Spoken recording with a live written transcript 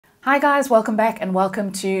Hi guys, welcome back and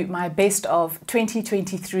welcome to my best of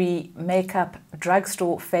 2023 makeup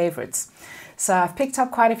drugstore favorites. So I've picked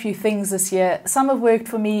up quite a few things this year. Some have worked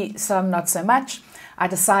for me, some not so much. I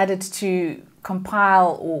decided to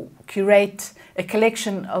compile or curate a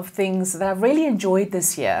collection of things that I've really enjoyed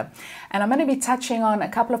this year. And I'm going to be touching on a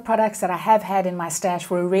couple of products that I have had in my stash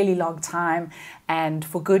for a really long time and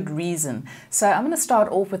for good reason. So I'm going to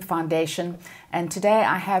start off with foundation, and today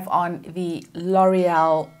I have on the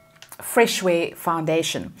L'Oreal Fresh Wear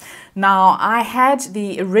foundation. Now I had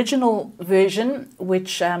the original version,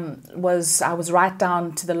 which I was right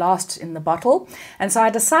down to the last in the bottle, and so I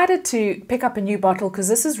decided to pick up a new bottle because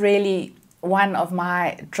this is really one of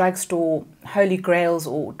my drugstore holy grails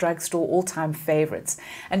or drugstore all-time favorites.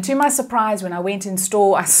 And to my surprise, when I went in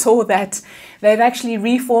store, I saw that they've actually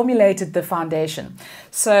reformulated the foundation.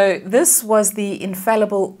 So this was the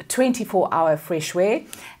infallible 24-hour Fresh Wear,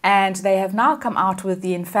 and they have now come out with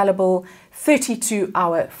the infallible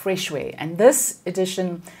 32-hour Fresh Wear. And this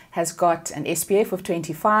edition has got an SPF of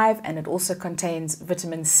 25, and it also contains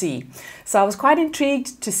vitamin C. So I was quite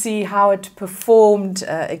intrigued to see how it performed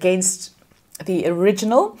against the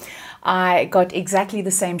original. I got exactly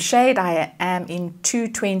the same shade. I am in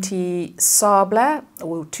 220 Sable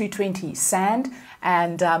or 220 Sand,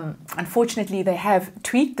 and unfortunately they have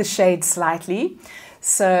tweaked the shade slightly.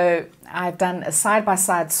 So I've done a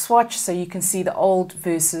side-by-side swatch so you can see the old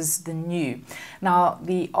versus the new. Now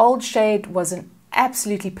the old shade was an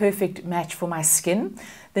absolutely perfect match for my skin.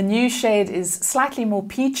 The new shade is slightly more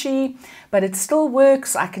peachy, but it still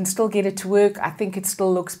works. I can still get it to work. I think it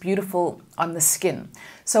still looks beautiful on the skin.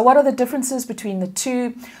 So what are the differences between the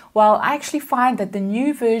two? Well, I actually find that the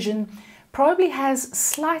new version probably has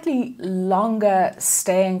slightly longer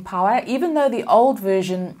staying power. Even though the old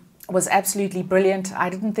version was absolutely brilliant, I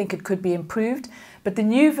didn't think it could be improved, but the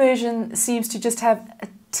new version seems to just have a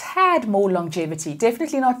tad more longevity.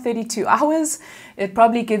 Definitely not 32 hours. It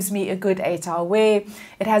probably gives me a good 8-hour wear.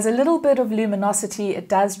 It has a little bit of luminosity. It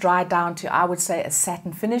does dry down to, I would say, a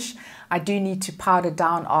satin finish. I do need to powder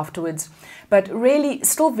down afterwards, but really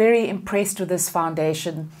still very impressed with this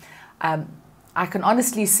foundation. I can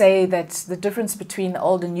honestly say that the difference between the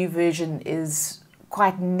old and new version is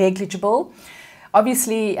quite negligible.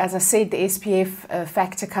 Obviously, as I said, the SPF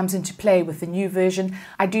factor comes into play with the new version.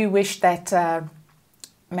 I do wish that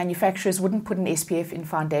manufacturers wouldn't put an SPF in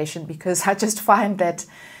foundation, because I just find that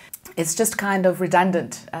it's just kind of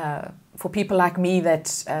redundant for people like me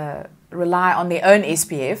that rely on their own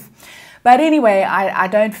SPF. But anyway, I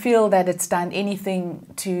don't feel that it's done anything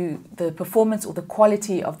to the performance or the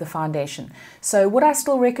quality of the foundation. So would I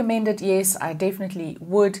still recommend it? Yes, I definitely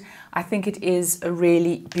would. I think it is a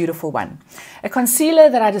really beautiful one. A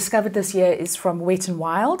concealer that I discovered this year is from Wet n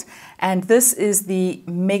Wild, and this is the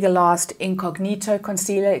Mega Last Incognito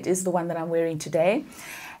concealer. It is the one that I'm wearing today.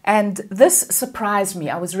 And this surprised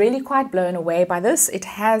me. I was really quite blown away by this. It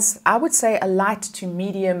has, I would say, a light to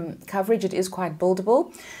medium coverage. It is quite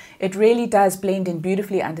buildable. It really does blend in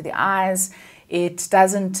beautifully under the eyes. It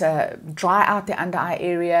doesn't dry out the under eye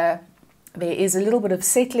area. There is a little bit of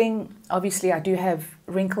settling. Obviously, I do have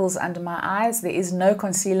wrinkles under my eyes. There is no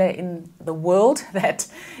concealer in the world that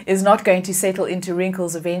is not going to settle into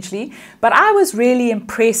wrinkles eventually. But I was really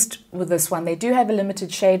impressed with this one. They do have a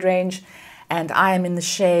limited shade range, and I am in the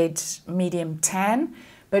shade medium tan.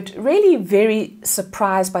 But really very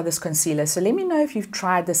surprised by this concealer. So let me know if you've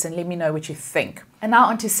tried this and let me know what you think. And now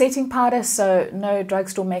onto setting powder. So no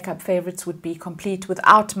drugstore makeup favorites would be complete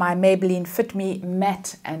without my Maybelline Fit Me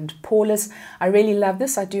Matte and Poreless. I really love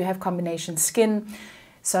this. I do have combination skin,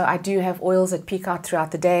 so I do have oils that peek out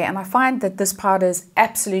throughout the day. And I find that this powder is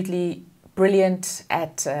absolutely brilliant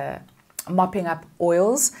at mopping up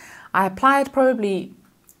oils. I apply it probably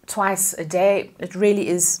twice a day. It really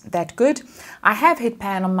is that good. I have hit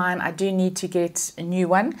pan on mine. I do need to get a new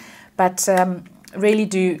one, but really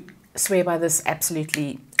do swear by this.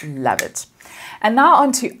 Absolutely love it. And now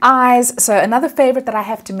on to eyes. So another favorite that I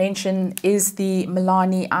have to mention is the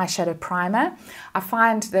Milani eyeshadow primer. I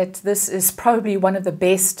find that this is probably one of the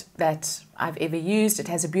best that I've ever used. It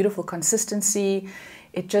has a beautiful consistency.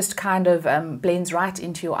 It just kind of blends right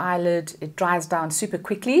into your eyelid. It dries down super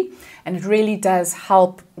quickly, and it really does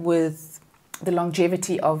help with the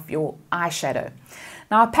longevity of your eyeshadow.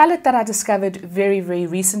 Now, a palette that I discovered very, very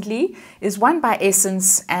recently is one by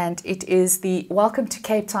Essence, and it is the Welcome to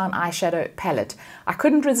Cape Town eyeshadow palette. I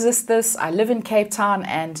couldn't resist this. I live in Cape Town,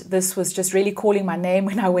 and this was just really calling my name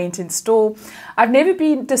when I went in store. I've never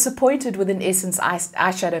been disappointed with an Essence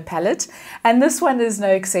eyeshadow palette, and this one is no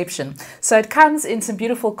exception. So it comes in some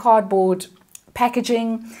beautiful cardboard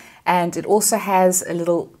packaging, and it also has a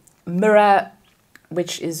little mirror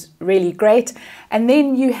which is really great. And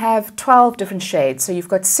then you have 12 different shades. So you've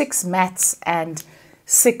got 6 mattes and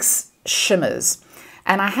 6 shimmers.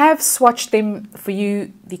 And I have swatched them for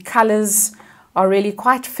you. The colors are really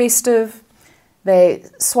quite festive. They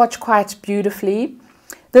swatch quite beautifully.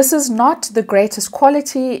 This is not the greatest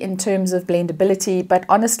quality in terms of blendability, but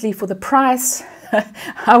honestly, for the price,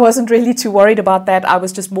 I wasn't really too worried about that. I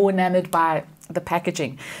was just more enamored by the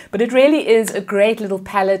packaging. But it really is a great little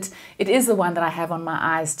palette. It is the one that I have on my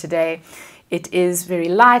eyes today. It is very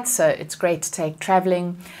light, so it's great to take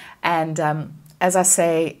traveling. And as I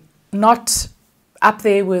say, not up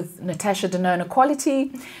there with Natasha Denona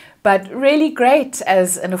quality, but really great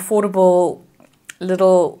as an affordable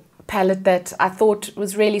little palette that I thought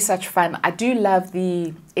was really such fun. I do love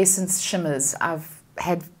the Essence shimmers. I've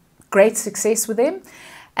had great success with them,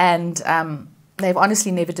 and they've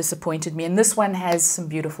honestly never disappointed me. And this one has some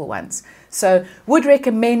beautiful ones. So would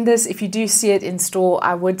recommend this. If you do see it in store,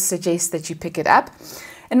 I would suggest that you pick it up.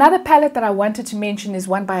 Another palette that I wanted to mention is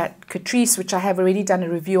one by Catrice, which I have already done a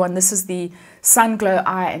review on. This is the Sun Glow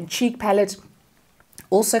Eye and Cheek palette.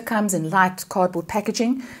 Also comes in light cardboard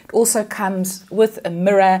packaging. It also comes with a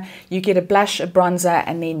mirror. You get a blush, a bronzer,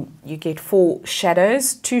 and then you get 4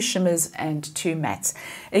 shadows, 2 shimmers and 2 mattes.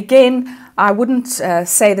 Again, I wouldn't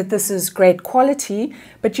say that this is great quality,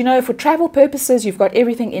 but you know, for travel purposes, you've got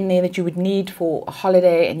everything in there that you would need for a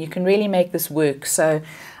holiday, and you can really make this work. So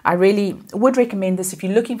I really would recommend this if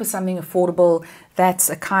you're looking for something affordable. That's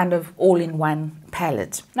a kind of all-in-one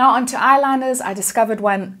palette. Now onto eyeliners. I discovered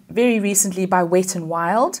one very recently by Wet n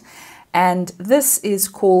Wild, and this is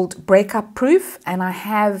called Breakup Proof, and I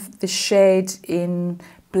have the shade in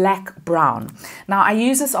black brown. Now I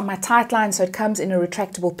use this on my tight line, so it comes in a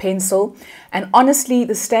retractable pencil, and honestly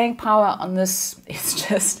the staying power on this is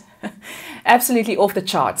just absolutely off the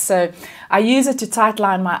charts. So I use it to tight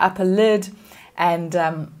line my upper lid, and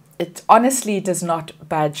it honestly does not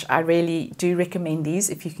budge. I really do recommend these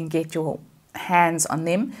if you can get your hands on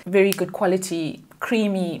them. Very good quality,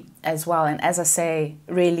 creamy as well, and as I say,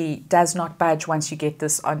 really does not budge once you get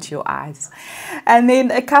this onto your eyes. And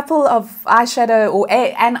then a couple of eyeshadow, or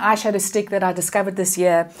an eyeshadow stick that I discovered this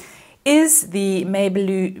year is the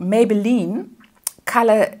Maybelline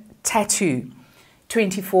Color Tattoo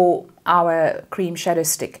 24-hour cream shadow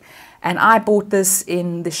stick. And I bought this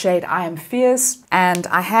in the shade I Am Fierce, and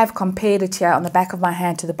I have compared it here on the back of my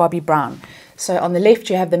hand to the Bobbi Brown. So on the left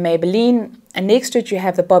you have the Maybelline, and next to it you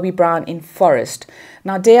have the Bobbi Brown in Forest.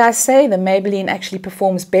 Now dare I say, the Maybelline actually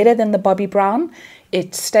performs better than the Bobbi Brown.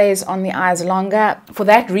 It stays on the eyes longer. For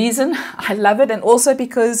that reason, I love it, and also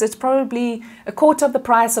because it's probably a quarter of the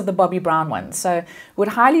price of the Bobbi Brown one. So would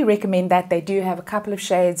highly recommend that. They do have a couple of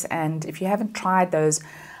shades, and if you haven't tried those,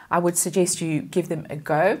 I would suggest you give them a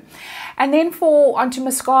go. And then onto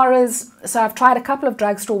mascaras. So I've tried a couple of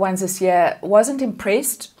drugstore ones this year. Wasn't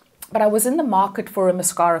impressed, but I was in the market for a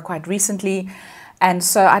mascara quite recently, and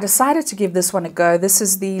so I decided to give this one a go. This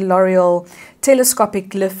is the L'Oreal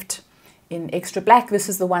Telescopic Lift in Extra Black. This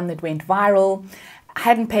is the one that went viral. I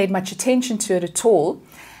hadn't paid much attention to it at all,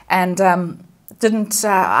 and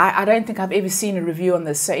I don't think I've ever seen a review on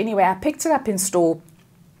this. So anyway, I picked it up in store.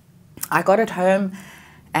 I got it home,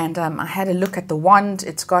 and I had a look at the wand.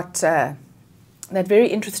 It's got that very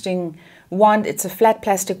interesting wand. It's a flat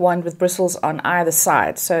plastic wand with bristles on either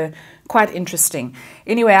side, so quite interesting.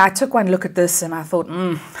 Anyway, I took one look at this and I thought,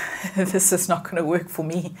 this is not going to work for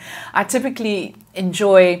me. I typically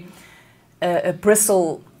enjoy a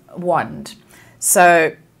bristle wand,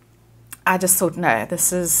 so I just thought, no,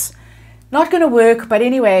 this is not going to work. But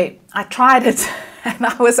anyway, I tried it and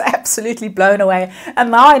I was absolutely blown away,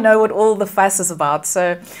 and now I know what all the fuss is about.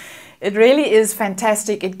 So it really is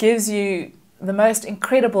fantastic. It gives you the most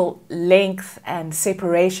incredible length and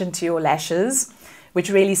separation to your lashes,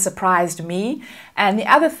 which really surprised me. And the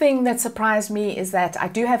other thing that surprised me is that I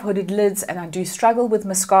do have hooded lids, and I do struggle with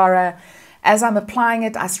mascara. As I'm applying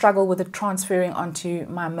it, I struggle with it transferring onto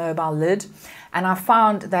my mobile lid, and I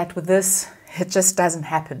found that with this, it just doesn't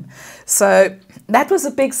happen. So that was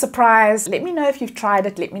a big surprise. Let me know if you've tried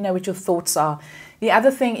it. Let me know what your thoughts are. The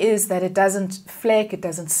other thing is that it doesn't flake, it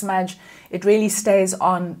doesn't smudge. It really stays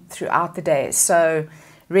on throughout the day. So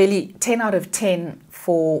really 10 out of 10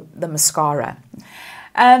 for the mascara.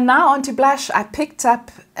 And now onto blush. I picked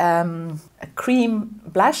up a cream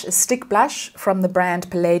blush, a stick blush from the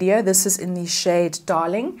brand Palladio. This is in the shade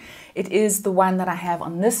Darling. It is the one that I have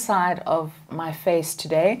on this side of my face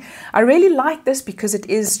today. I really like this because it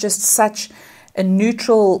is just such a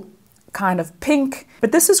neutral kind of pink.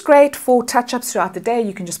 But this is great for touch-ups throughout the day.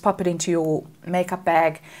 You can just pop it into your makeup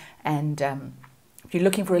bag and if you're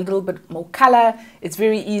looking for a little bit more color, it's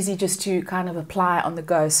very easy just to kind of apply on the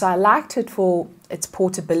go. So I liked it for its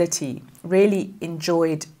portability. Really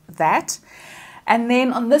enjoyed that. And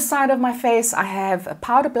then on this side of my face, I have a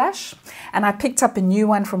powder blush, and I picked up a new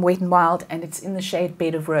one from Wet n Wild, and it's in the shade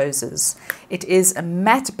Bed of Roses. It is a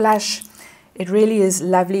matte blush. It really is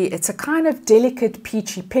lovely. It's a kind of delicate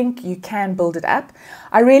peachy pink. You can build it up.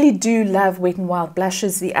 I really do love Wet n Wild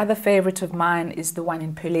blushes. The other favorite of mine is the one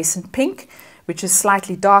in pearlescent pink, which is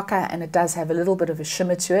slightly darker, and it does have a little bit of a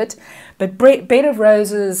shimmer to it. But Bed of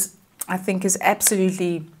Roses, I think, is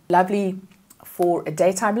absolutely lovely for a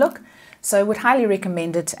daytime look. So I would highly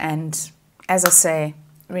recommend it, and as I say,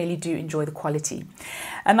 really do enjoy the quality.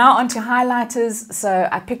 And now onto highlighters. So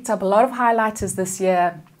I picked up a lot of highlighters this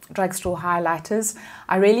year, Drugstore highlighters.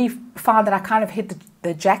 I really found that I kind of hit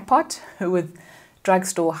the jackpot with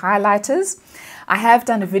Drugstore highlighters. I have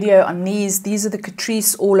done a video on these. These are the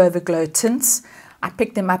Catrice All Over Glow tints. I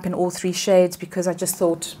picked them up in all 3 shades because I just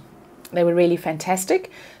thought they were really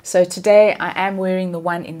fantastic. So today I am wearing the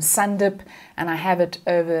one in Sundip, and I have it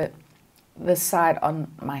over this side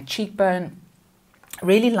on my cheekbone.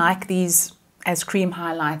 Really like these as cream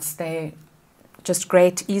highlights. They're just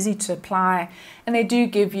great, easy to apply, and they do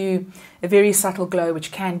give you a very subtle glow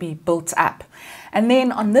which can be built up. And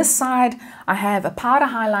then on this side I have a powder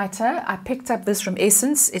highlighter. I picked up this from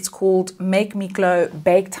Essence. It's called Make Me Glow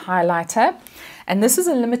Baked Highlighter, and this is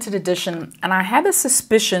a limited edition, and I have a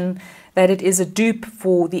suspicion that it is a dupe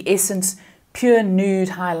for the Essence Pure Nude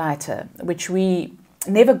highlighter, which we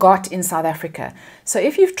never got in South Africa. So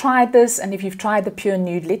if you've tried this, and if you've tried the Pure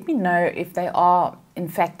Nude, let me know if they are in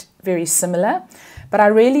fact very similar. But I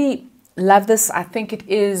really love this. I think it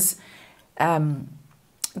is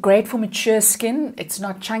great for mature skin. It's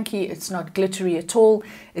not chunky, it's not glittery at all.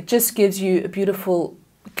 It just gives you a beautiful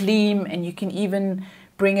gleam, and you can even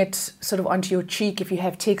bring it sort of onto your cheek if you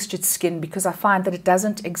have textured skin, because I find that it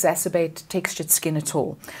doesn't exacerbate textured skin at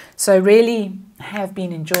all. So really have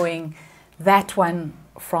been enjoying that one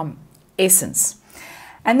from Essence.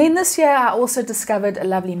 And then this year I also discovered a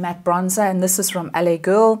lovely matte bronzer, and this is from LA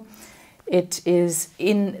Girl. It is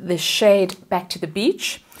in the shade Back to the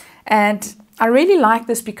Beach, and I really like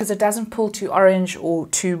this because it doesn't pull too orange or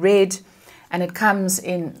too red, and it comes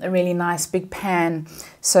in a really nice big pan.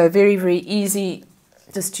 So very, very easy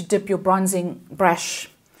just to dip your bronzing brush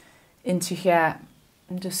into here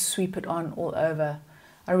and just sweep it on all over.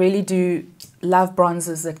 I really do love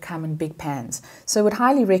bronzers that come in big pans. So I would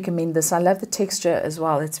highly recommend this. I love the texture as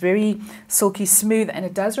well. It's very silky smooth, and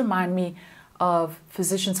it does remind me of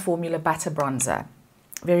Physicians Formula Butter Bronzer.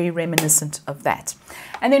 Very reminiscent of that.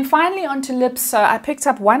 And then finally onto lips. So I picked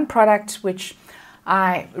up one product which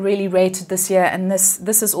I really rated this year, and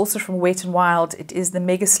this is also from Wet n Wild. It is the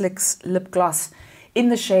Mega Slicks Lip Gloss in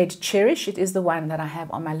the shade Cherish. It is the one that I have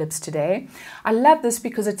on my lips today. I love this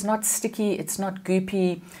because it's not sticky, it's not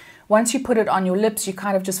goopy. Once you put it on your lips, you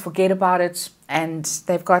kind of just forget about it, and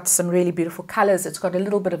they've got some really beautiful colors. It's got a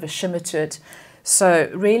little bit of a shimmer to it. So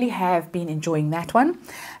really have been enjoying that one.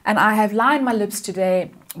 And I have lined my lips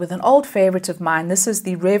today with an old favorite of mine. This is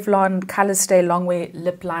the Revlon Color Stay Longwear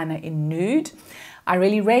Lip Liner in Nude. I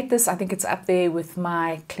really rate this. I think it's up there with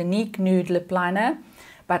my Clinique Nude Lip Liner,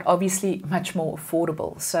 but obviously much more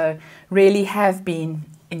affordable. So really have been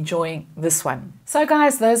enjoying this one. So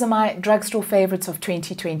guys, those are my drugstore favorites of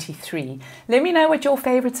 2023. Let me know what your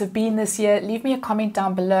favorites have been this year. Leave me a comment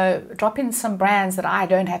down below. Drop in some brands that I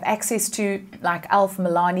don't have access to, like Elf,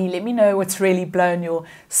 Milani. Let me know what's really blown your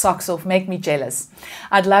socks off. Make me jealous.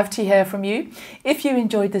 I'd love to hear from you. If you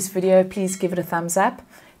enjoyed this video, please give it a thumbs up.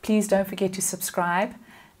 Please don't forget to subscribe,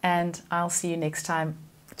 and I'll see you next time.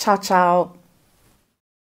 Ciao, ciao.